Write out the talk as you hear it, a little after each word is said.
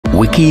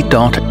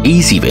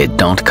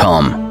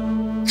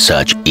wiki.ezvid.com.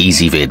 Search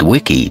Ezvid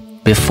Wiki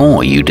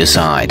before you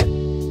decide.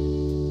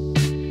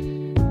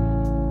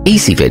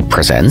 Ezvid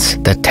presents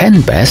the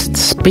 10 best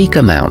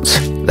speaker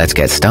mounts. Let's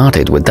get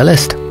started with the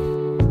list.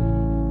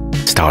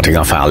 Starting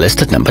off our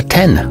list at number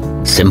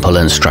 10. Simple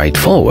and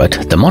straightforward,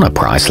 the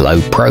Monoprice low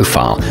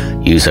profile.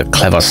 Use a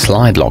clever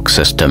slide lock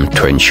system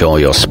to ensure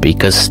your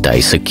speakers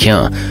stay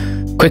secure.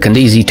 Quick and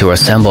easy to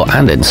assemble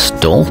and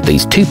install,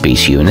 these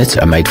two-piece units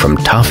are made from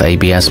tough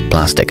ABS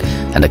plastic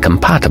and are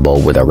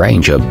compatible with a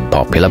range of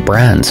popular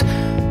brands.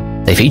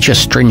 They feature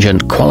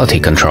stringent quality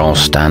control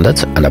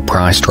standards and are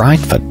priced right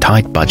for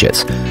tight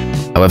budgets.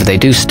 However, they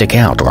do stick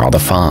out rather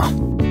far.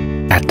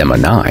 At number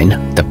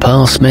 9, the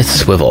perlesmith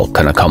swivel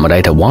can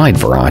accommodate a wide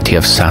variety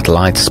of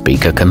satellite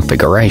speaker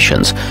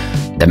configurations.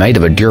 They're made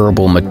of a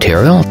durable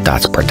material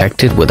that's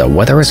protected with a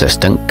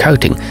weather-resistant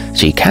coating,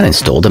 so you can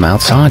install them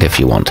outside if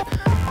you want.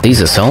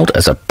 These are sold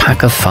as a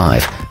pack of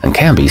 5 and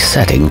can be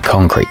set in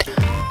concrete,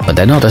 but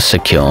they're not as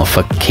secure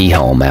for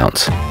keyhole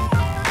mounts.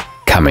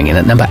 Coming in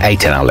at number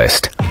 8 in our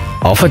list.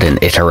 Offered in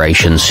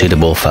iterations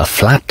suitable for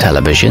flat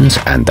televisions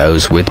and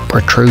those with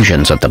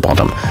protrusions at the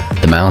bottom,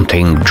 the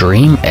Mounting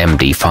Dream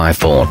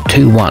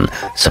MD5421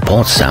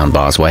 supports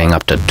soundbars weighing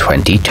up to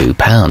 22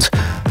 pounds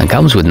and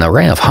comes with an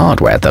array of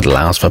hardware that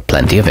allows for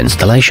plenty of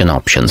installation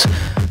options.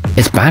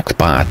 It's backed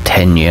by a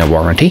 10-year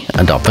warranty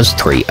and offers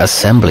 3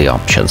 assembly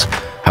options.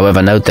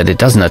 However, note that it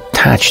doesn't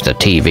attach the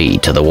TV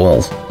to the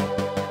wall.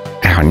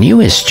 Our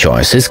newest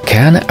choices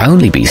can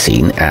only be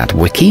seen at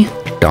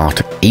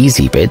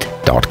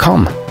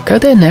wiki.ezvid.com. Go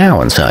there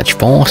now and search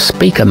for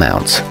speaker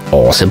mounts,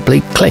 or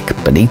simply click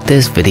beneath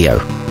this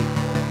video.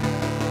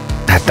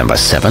 At number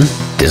 7,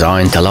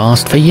 designed to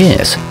last for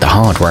years, the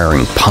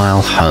hard-wearing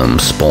Pyle Home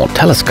sport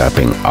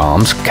telescoping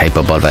arms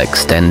capable of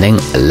extending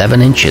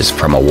 11 inches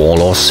from a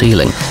wall or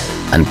ceiling,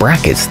 and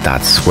brackets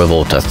that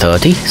swivel to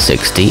 30,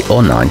 60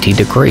 or 90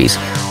 degrees,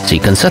 so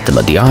you can set them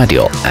at the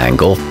ideal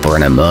angle for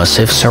an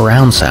immersive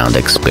surround sound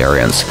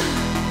experience.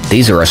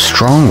 These are a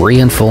strong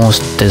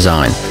reinforced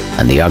design,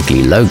 and the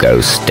ugly logo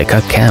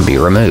sticker can be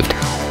removed,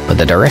 but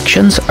the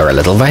directions are a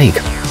little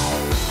vague.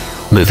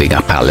 Moving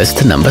up our list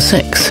to number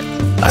 6.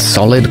 A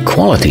solid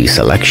quality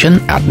selection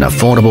at an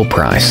affordable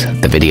price.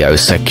 The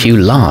videosecu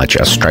Large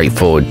are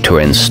straightforward to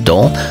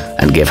install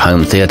and give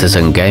home theaters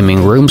and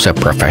gaming rooms a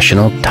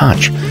professional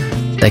touch.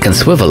 They can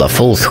swivel a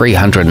full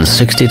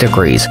 360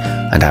 degrees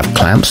and have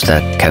clamps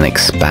that can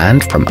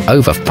expand from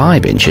over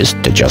 5 inches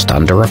to just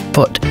under a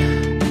foot.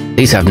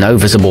 These have no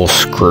visible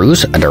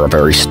screws and are a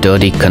very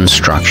sturdy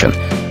construction.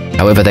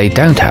 However, they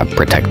don't have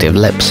protective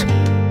lips.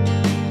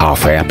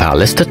 Halfway up our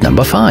list at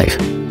number 5.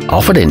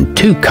 Offered in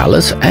 2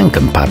 colors and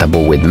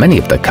compatible with many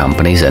of the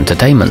company's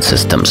entertainment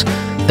systems,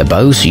 the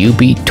Bose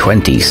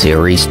UB20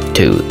 Series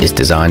 2 is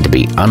designed to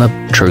be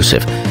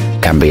unobtrusive,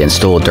 can be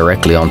installed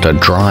directly onto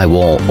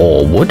drywall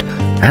or wood,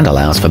 and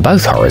allows for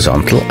both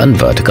horizontal and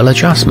vertical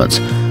adjustments.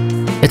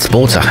 It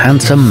sports a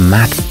handsome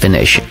matte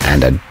finish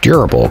and a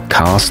durable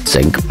cast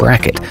zinc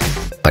bracket,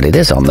 but it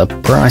is on the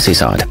pricey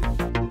side.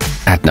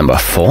 At number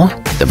 4,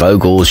 the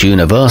Vogel's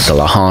Universal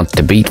are hard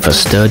to beat for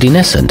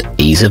sturdiness and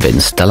ease of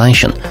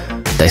installation.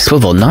 They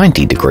swivel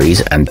 90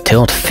 degrees and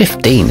tilt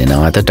 15 in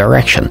either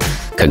direction,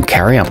 can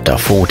carry up to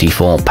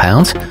 44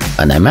 pounds,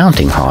 and their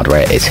mounting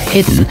hardware is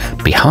hidden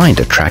behind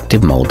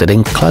attractive molded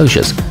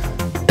enclosures.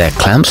 Their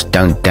clamps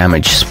don't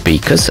damage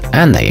speakers,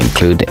 and they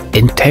include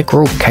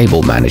integral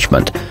cable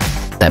management.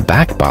 They're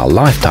backed by a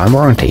lifetime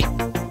warranty.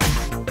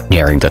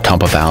 Nearing the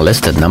top of our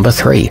list at number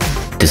 3.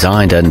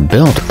 Designed and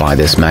built by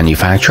this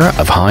manufacturer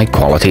of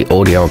high-quality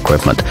audio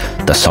equipment,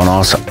 the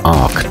Sonos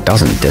Arc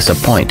doesn't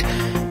disappoint.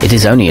 It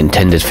is only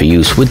intended for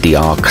use with the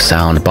Arc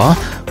soundbar,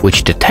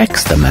 which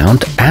detects the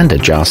mount and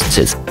adjusts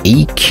its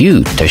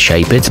EQ to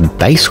shape its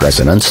bass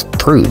resonance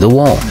through the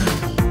wall.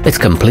 It's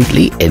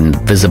completely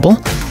invisible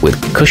with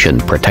cushion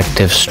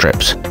protective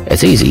strips.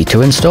 It's easy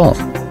to install.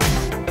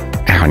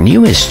 Our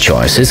newest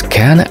choices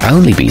can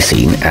only be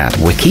seen at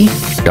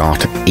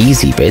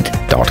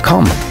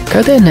wiki.ezvid.com.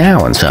 Go there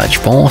now and search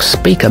for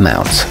speaker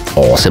mounts,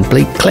 or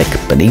simply click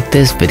beneath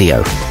this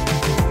video.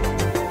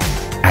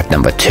 At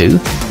number 2,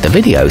 the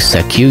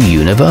videosecu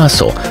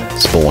Universal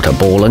sport a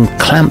ball and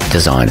clamp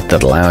design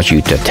that allows you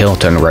to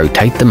tilt and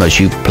rotate them as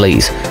you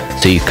please,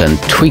 so you can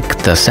tweak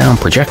the sound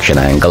projection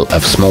angle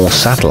of small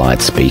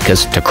satellite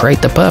speakers to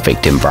create the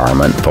perfect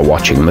environment for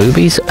watching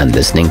movies and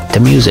listening to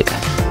music.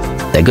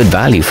 They're good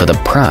value for the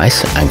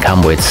price and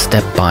come with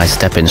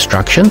step-by-step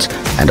instructions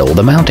and all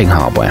the mounting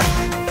hardware.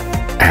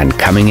 And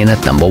coming in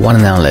at number 1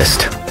 in our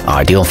list,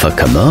 ideal for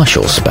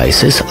commercial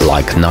spaces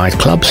like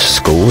nightclubs,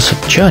 schools,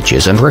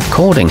 churches and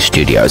recording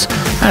studios,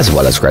 as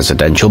well as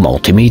residential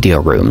multimedia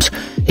rooms.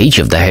 Each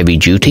of the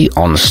heavy-duty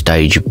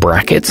on-stage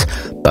brackets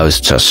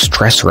boasts a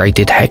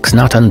stress-rated hex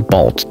nut and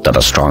bolt that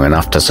are strong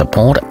enough to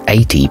support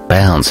 80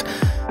 pounds.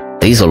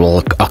 These will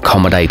all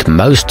accommodate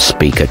most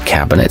speaker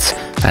cabinets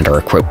and are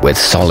equipped with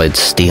solid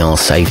steel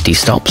safety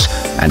stops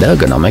and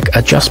ergonomic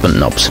adjustment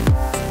knobs.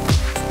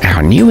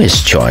 Our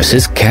newest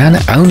choices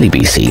can only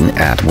be seen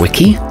at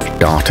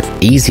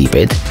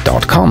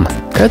wiki.ezvid.com.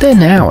 Go there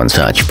now and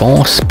search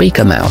for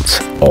speaker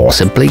mounts, or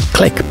simply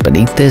click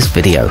beneath this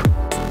video.